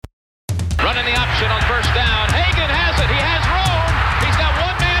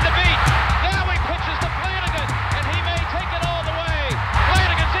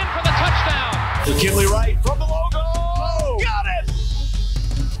McKinley Wright from the logo. Oh, got it!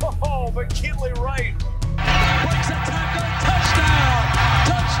 Oh, McKinley Wright. Breaks a tackle. Touchdown!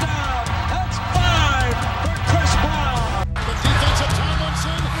 Touchdown! That's 5 for Chris Brown. The defense of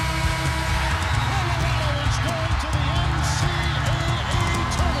Tomlinson. Colorado is going to the NCAA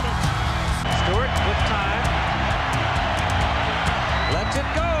tournament. Stewart with time. Lets it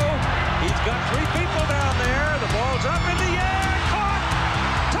go. He's got 3 people down there. The ball's up in the air. Caught!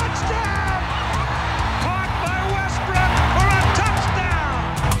 Touchdown! Caught by Westbrook for a touchdown!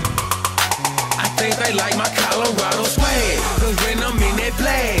 I think they like my Colorado swag, cause when I'm in that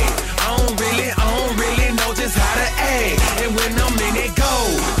flag, I don't really know just how to act. And when I'm in that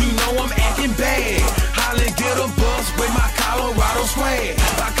goal, you know I'm acting bad. Holla, get a bus with my Colorado swag.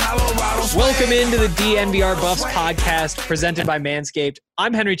 My Colorado swag. Welcome into the DNVR Buffs podcast presented by Manscaped.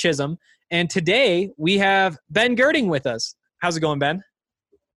 I'm Henry Chisholm, and today we have Ben Girding with us. How's it going, Ben?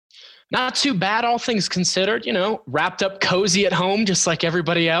 Not too bad, all things considered, wrapped up cozy at home just like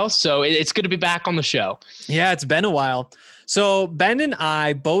everybody else. So it's good to be back on the show. Yeah, it's been a while. So Ben and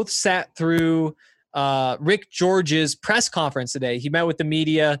I both sat through Rick George's press conference today. He met with the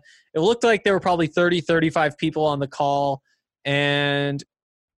media. It looked like there were probably 30, 35 people on the call. And,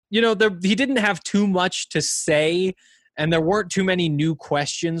 he didn't have too much to say, and there weren't too many new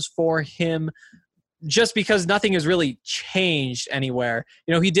questions for him, just because nothing has really changed anywhere.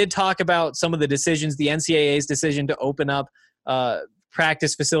 He did talk about some of the decisions, the NCAA's decision to open up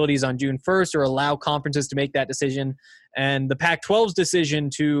practice facilities on June 1st or allow conferences to make that decision, and the Pac-12's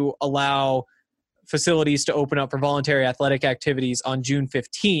decision to allow facilities to open up for voluntary athletic activities on June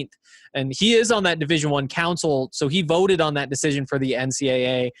 15th. And he is on that Division I council, so he voted on that decision for the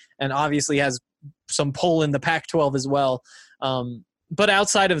NCAA and obviously has some pull in the Pac-12 as well. But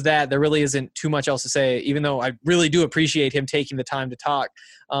outside of that, there really isn't too much else to say, even though I really do appreciate him taking the time to talk.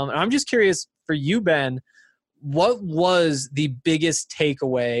 And I'm just curious for you, Ben, what was the biggest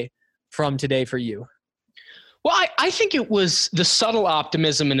takeaway from today for you? Well, I think it was the subtle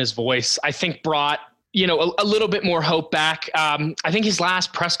optimism in his voice, I think brought, a little bit more hope back. I think his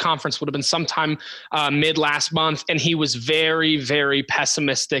last press conference would have been sometime mid last month, and he was very, very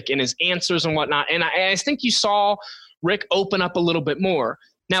pessimistic in his answers and whatnot. And I think you saw Rick open up a little bit more.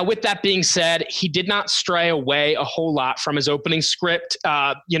 Now, with that being said, he did not stray away a whole lot from his opening script.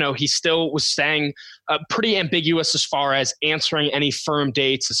 He still was staying pretty ambiguous as far as answering any firm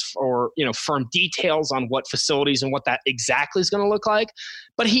dates or, firm details on what facilities and what that exactly is going to look like.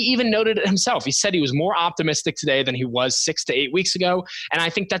 But he even noted it himself. He said he was more optimistic today than he was 6 to 8 weeks ago. And I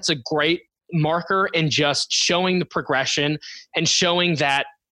think that's a great marker in just showing the progression and showing that,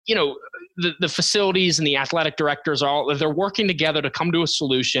 the facilities and the athletic directors they're working together to come to a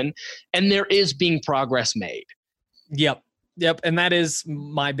solution, and there is being progress made. Yep. And that is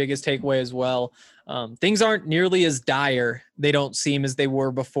my biggest takeaway as well. Things aren't nearly as dire, they don't seem, as they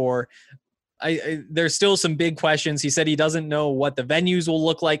were before. There's still some big questions. He said he doesn't know what the venues will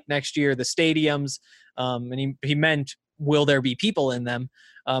look like next year, the stadiums, and he meant, will there be people in them?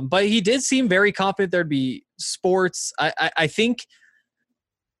 But he did seem very confident there'd be sports. I think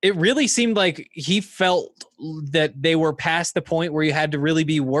it really seemed like he felt that they were past the point where you had to really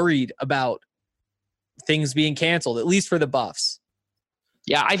be worried about things being canceled, at least for the Buffs.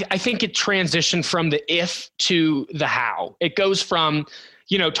 Yeah, I think it transitioned from the if to the how. It goes from,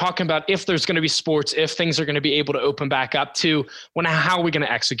 talking about if there's going to be sports, if things are going to be able to open back up, to how are we going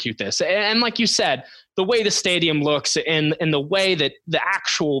to execute this? And like you said, the way the stadium looks and the way that the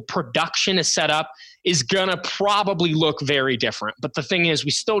actual production is set up is going to probably look very different. But the thing is,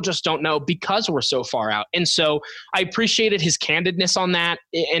 we still just don't know because we're so far out. And so I appreciated his candidness on that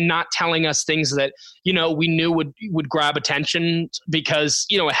and not telling us things that, we knew would grab attention because,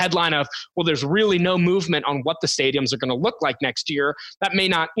 a headline of, well, there's really no movement on what the stadiums are going to look like next year. That may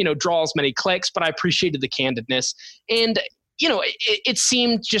not, draw as many clicks, but I appreciated the candidness. And it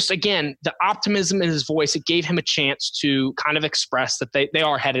seemed just, again, the optimism in his voice, it gave him a chance to kind of express that they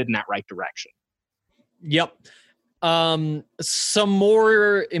are headed in that right direction. Yep. Some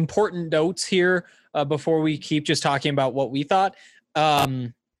more important notes here before we keep just talking about what we thought.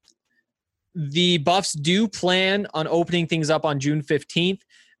 The Buffs do plan on opening things up on June 15th.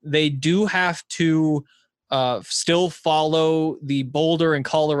 They do have to still follow the Boulder and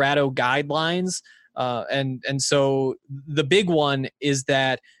Colorado guidelines. And so the big one is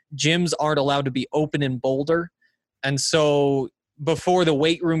that gyms aren't allowed to be open in Boulder. And so before the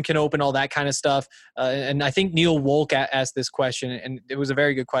weight room can open, all that kind of stuff. And I think Neil Wolk asked this question, and it was a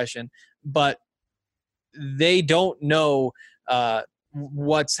very good question. But they don't know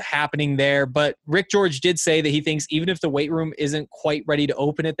what's happening there. But Rick George did say that he thinks even if the weight room isn't quite ready to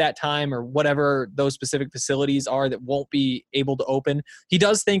open at that time, or whatever those specific facilities are that won't be able to open, he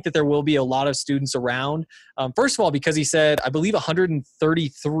does think that there will be a lot of students around. First of all, because he said, I believe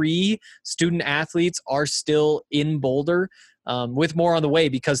 133 student athletes are still in Boulder, with more on the way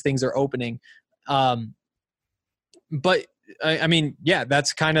because things are opening. But I mean, yeah,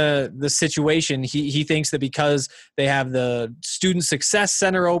 that's kind of the situation. He thinks that because they have the Student Success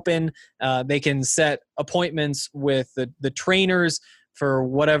Center open, they can set appointments with the trainers for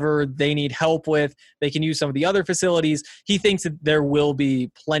whatever they need help with. They can use some of the other facilities. He thinks that there will be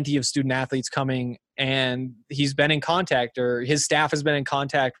plenty of student athletes coming, and he's been in contact, or his staff has been in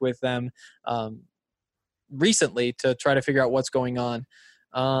contact with them recently to try to figure out what's going on.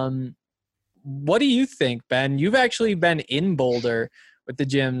 What do you think, Ben? You've actually been in Boulder with the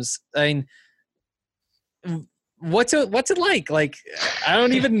gyms. I mean, what's it like? Like, I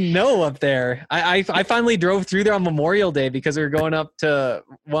don't even know up there. I finally drove through there on Memorial Day because we were going up to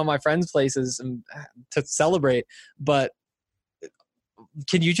one of my friends' places and to celebrate. But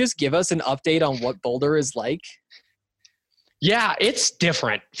can you just give us an update on what Boulder is like? Yeah, it's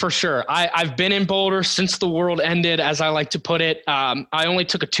different for sure. I've been in Boulder since the world ended, as I like to put it. I only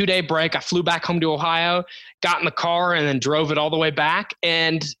took a 2-day break. I flew back home to Ohio, got in the car, and then drove it all the way back.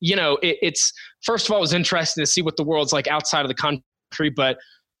 And, you know, it's first of all, it was interesting to see what the world's like outside of the country, but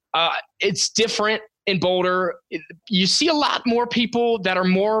it's different in Boulder. You see a lot more people that are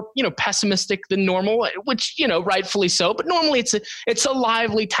more, you know, pessimistic than normal, which, you know, rightfully so. But normally it's a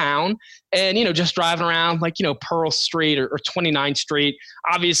lively town. And, you know, just driving around like, you know, Pearl Street or 29th Street,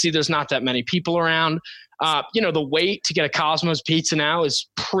 obviously there's not that many people around. You know, the wait to get a Cosmos pizza now is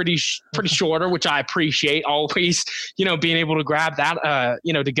pretty shorter, which I appreciate always, you know, being able to grab that,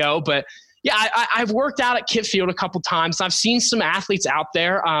 you know, to go. But yeah, I've worked out at Kit Field a couple times. I've seen some athletes out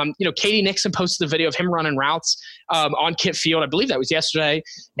there. You know, Katie Nixon posted a video of him running routes on Kit Field. I believe that was yesterday.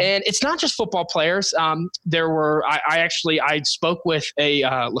 And it's not just football players. There were, I spoke with a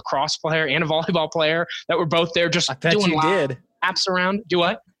lacrosse player and a volleyball player that were both there just doing laps around. Do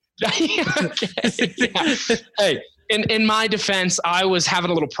what? Yeah. Hey. In my defense, I was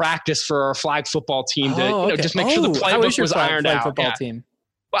having a little practice for our flag football team to, you know, just make sure the playbook was ironed out. Football team?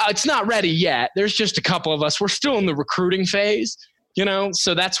 Well, it's not ready yet. There's just a couple of us. We're still in the recruiting phase, you know,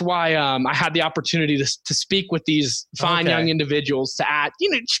 so that's why I had the opportunity to speak with these fine young individuals to add, you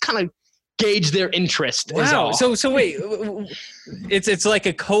know, just kind of gauge their interest. Wow. So wait, it's like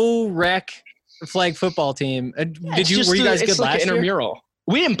a co-rec flag football team. Were you guys good last year? Intramural.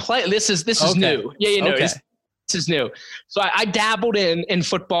 We didn't play. This is new. Yeah, you know. Okay. This is new. So I dabbled in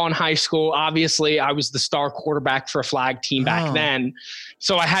football in high school. Obviously, I was the star quarterback for a flag team back then.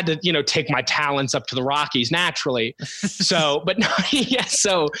 So I had to, you know, take my talents up to the Rockies naturally. So, but no, yeah.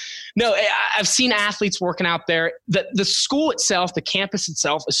 So no, I've seen athletes working out there. The school itself, the campus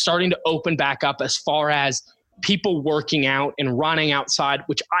itself is starting to open back up as far as people working out and running outside,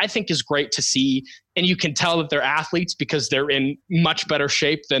 which I think is great to see. And you can tell that they're athletes because they're in much better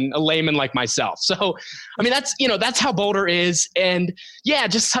shape than a layman like myself. So, I mean, that's how Boulder is. And yeah,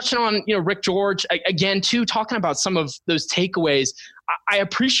 just touching on, you know, Rick George again, too, talking about some of those takeaways. I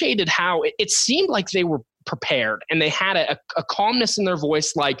appreciated how it seemed like they were prepared and they had a calmness in their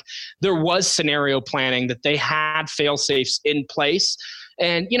voice. Like there was scenario planning, that they had fail safes in place.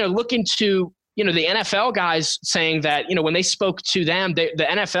 And, you know, looking to, you know, the NFL guys saying that, you know, when they spoke to them, the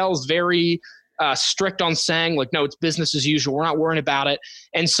NFL is very strict on saying like, no, it's business as usual. We're not worrying about it.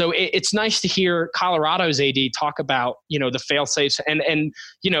 And so it's nice to hear Colorado's AD talk about, you know, the fail safes and,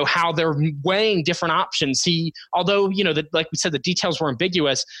 you know, how they're weighing different options. Although, you know, like we said, the details were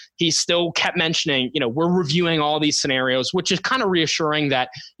ambiguous, he still kept mentioning, you know, we're reviewing all these scenarios, which is kind of reassuring that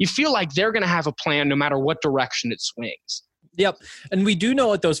you feel like they're going to have a plan no matter what direction it swings. Yep. And we do know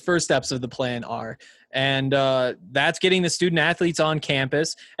what those first steps of the plan are. And that's getting the student athletes on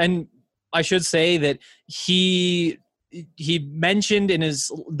campus. And I should say that he mentioned in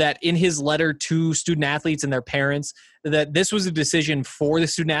his letter to student athletes and their parents that this was a decision for the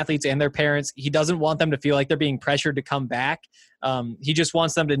student athletes and their parents. He doesn't want them to feel like they're being pressured to come back. He just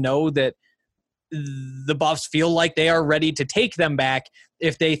wants them to know that the Buffs feel like they are ready to take them back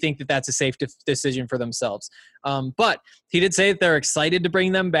if they think that that's a safe decision for themselves. But he did say that they're excited to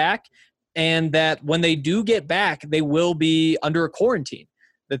bring them back and that when they do get back, they will be under a quarantine,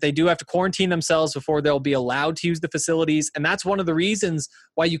 that they do have to quarantine themselves before they'll be allowed to use the facilities. And that's one of the reasons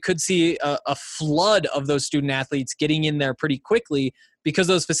why you could see a flood of those student athletes getting in there pretty quickly, because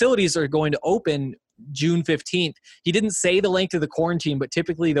those facilities are going to open June 15th. He didn't say the length of the quarantine, but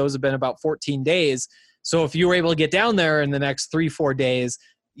typically those have been about 14 days. So if you were able to get down there in the next 3-4 days,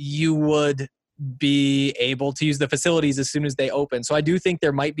 you would be able to use the facilities as soon as they open. So I do think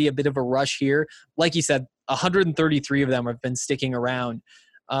there might be a bit of a rush here. Like you said, 133 of them have been sticking around.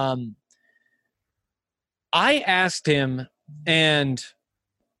 I asked him, and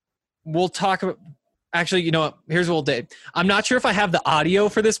we'll talk about, actually, you know what? Here's what we'll do. I'm not sure if I have the audio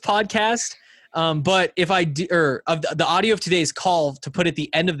for this podcast, but if I do, or of the audio of today's call to put at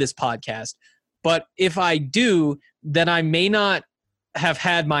the end of this podcast, but if I do, then I may not have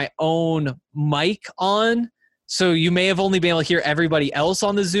had my own mic on. So you may have only been able to hear everybody else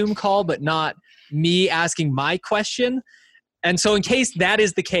on the Zoom call, but not me asking my question. And so in case that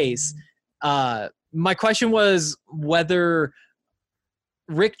is the case, my question was whether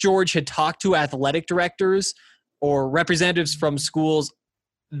Rick George had talked to athletic directors or representatives from schools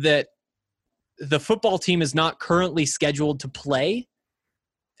that the football team is not currently scheduled to play,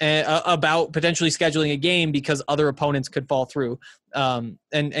 about potentially scheduling a game because other opponents could fall through.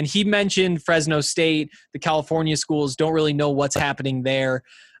 And he mentioned Fresno State, the California schools don't really know what's happening there.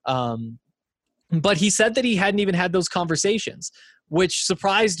 But he said that he hadn't even had those conversations, which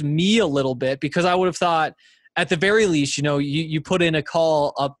surprised me a little bit because I would have thought at the very least, you know, you put in a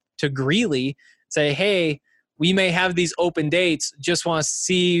call up to Greeley, say, hey, we may have these open dates. Just want to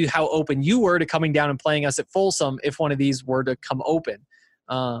see how open you were to coming down and playing us at Folsom if one of these were to come open.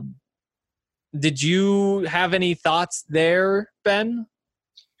 Did you have any thoughts there, Ben?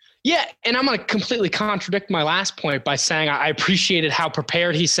 Yeah, and I'm going to completely contradict my last point by saying I appreciated how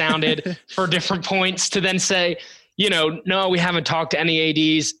prepared he sounded for different points to then say, you know, no, we haven't talked to any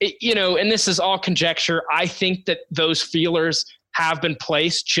ADs, you know, and this is all conjecture. I think that those feelers have been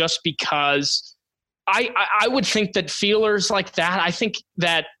placed just because I would think that feelers like that, I think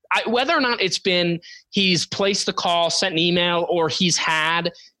that whether or not it's been he's placed the call, sent an email, or he's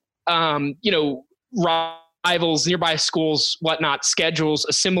had, you know, rivals, nearby schools, whatnot, schedules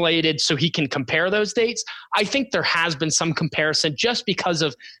assimilated so he can compare those dates. I think there has been some comparison just because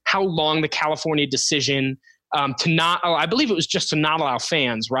of how long the California decision to not, I believe it was just to not allow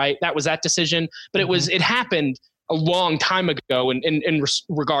fans, right? That was that decision, but it happened a long time ago in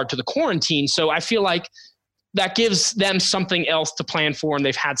regard to the quarantine. So I feel like that gives them something else to plan for, and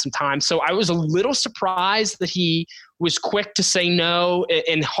they've had some time. So I was a little surprised that he was quick to say no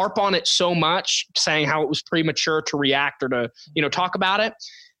and harp on it so much, saying how it was premature to react or to, you know, talk about it.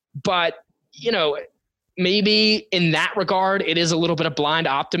 But, you know, maybe in that regard, it is a little bit of blind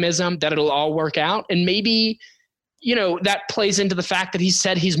optimism that it'll all work out. And maybe, you know, that plays into the fact that he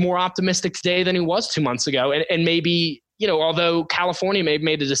said he's more optimistic today than he was 2 months ago. And maybe, you know, although California may have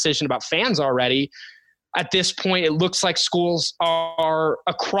made a decision about fans already, at this point, it looks like schools are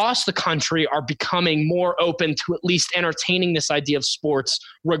across the country are becoming more open to at least entertaining this idea of sports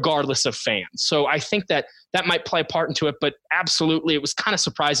regardless of fans. So I think that might play a part into it, but absolutely, it was kind of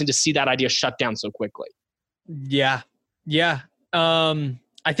surprising to see that idea shut down so quickly. Yeah.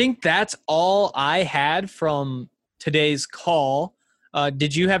 I think that's all I had from today's call.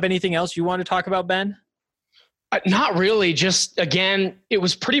 Did you have anything else you want to talk about, Ben? Not really. Just, again, it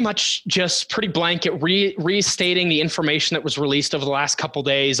was pretty much just pretty blanket restating the information that was released over the last couple of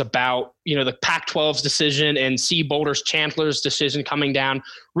days about, you know, the Pac-12's decision and C. Boulder's Chandler's decision coming down,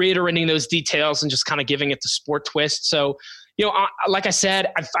 reiterating those details and just kind of giving it the sport twist. So, you know, like I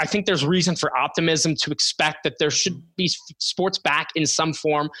said, I think there's reason for optimism to expect that there should be sports back in some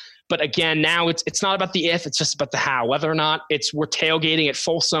form. But again, now it's not about the if, it's just about the how. Whether or not we're tailgating at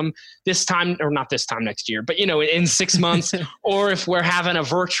Folsom this time, or not this time next year, but, you know, in 6 months, or if we're having a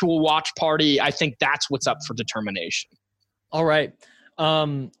virtual watch party, I think that's what's up for determination. All right.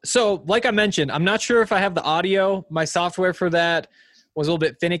 So like I mentioned, I'm not sure if I have the audio. My software for that was a little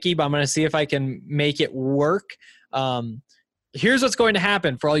bit finicky, but I'm going to see if I can make it work. Here's what's going to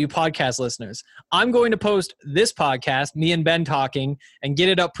happen for all you podcast listeners. I'm going to post this podcast, me and Ben talking, and get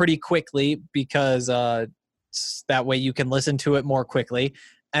it up pretty quickly because that way you can listen to it more quickly.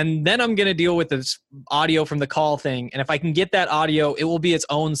 And then I'm going to deal with this audio from the call thing. And if I can get that audio, it will be its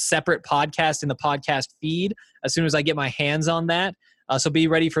own separate podcast in the podcast feed as soon as I get my hands on that. So be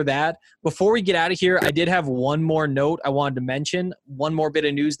ready for that. Before we get out of here, I did have one more note I wanted to mention, one more bit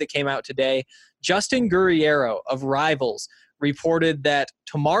of news that came out today. Justin Guerriero of Rivals reported that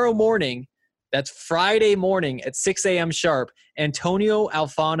tomorrow morning, that's Friday morning at 6 a.m. sharp, Antonio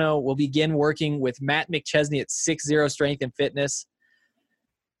Alfano will begin working with Matt McChesney at 6-0 Strength and Fitness.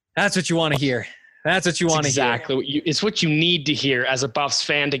 That's what you want to hear. That's what you want to hear. Exactly. It's what you need to hear as a Buffs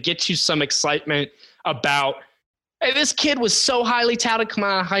fan to get you some excitement about, hey, this kid was so highly touted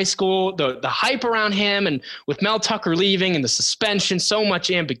coming out of high school, the hype around him, and with Mel Tucker leaving and the suspension, so much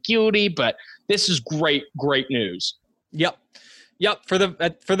ambiguity, but this is great news. Yep. For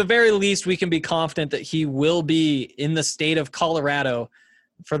the very least, we can be confident that he will be in the state of Colorado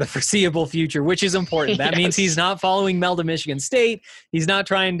for the foreseeable future, which is important. That means he's not following Mel to Michigan State. He's not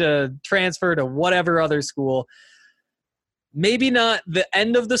trying to transfer to whatever other school. Maybe not the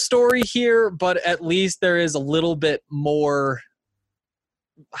end of the story here, but at least there is a little bit more.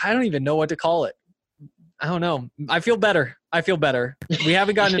 I don't even know what to call it. I don't know. I feel better. We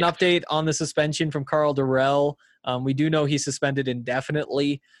haven't gotten an update on the suspension from Karl Dorrell. We do know he's suspended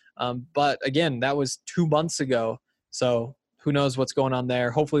indefinitely. But again, that was 2 months ago. So who knows what's going on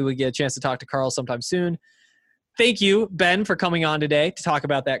there. Hopefully we get a chance to talk to Karl sometime soon. Thank you, Ben, for coming on today to talk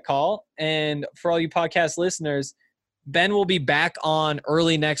about that call. And for all you podcast listeners, Ben will be back on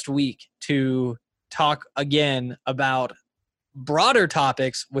early next week to talk again about broader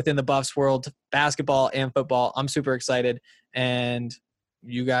topics within the Buffs world, basketball and football. I'm super excited, and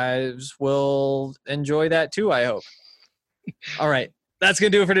you guys will enjoy that too, I hope. All right. That's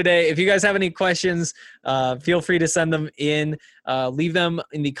going to do it for today. If you guys have any questions, feel free to send them in. Leave them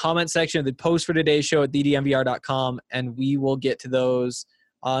in the comment section of the post for today's show at ddmvr.com, and we will get to those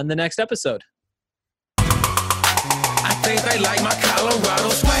on the next episode. I think they like my Colorado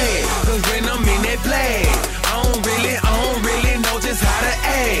swag, cause when I'm in that flag, I don't really know just how to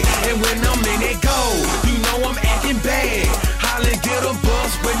act. And when I'm in that goal, you know I'm acting bad. Holland get a buzz.